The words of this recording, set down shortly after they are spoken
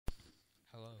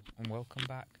and welcome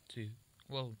back to,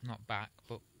 well, not back,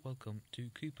 but welcome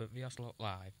to Koopa the Ocelot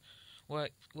Live. Where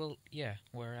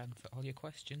I answer all your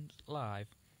questions live.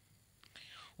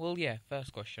 Well, yeah,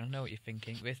 first question, I know what you're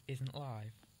thinking, this isn't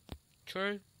live.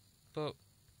 True, but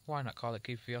why not call it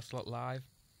Koopa the Ocelot Live?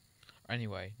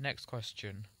 Anyway, next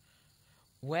question.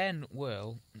 When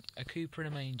will a Koopa in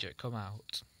a Manger come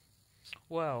out?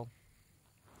 Well,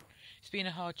 it's been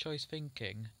a hard choice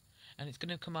thinking, and it's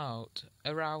going to come out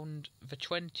around the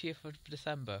 20th of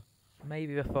December,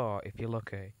 maybe before if you're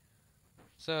lucky.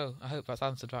 So, I hope that's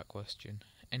answered that question.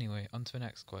 Anyway, on to the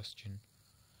next question.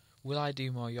 Will I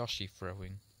do more Yoshi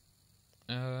throwing?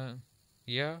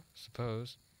 Yeah,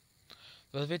 suppose.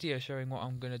 There's a video showing what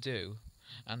I'm going to do,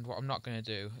 and what I'm not going to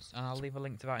do, and I'll leave a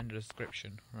link to that in the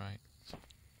description. Right.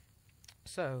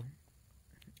 So,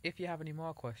 if you have any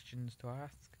more questions to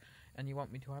ask, and you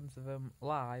want me to answer them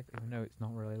live, even though it's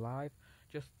not really live,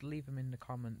 just leave them in the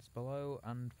comments below,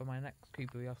 and for my next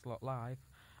Koopa the Ocelot Live,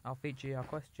 I'll feature your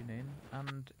question in,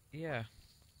 and yeah.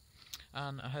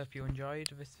 And I hope you enjoyed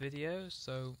this video,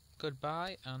 so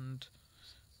goodbye, and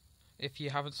if you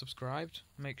haven't subscribed,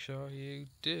 make sure you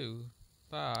do.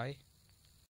 Bye.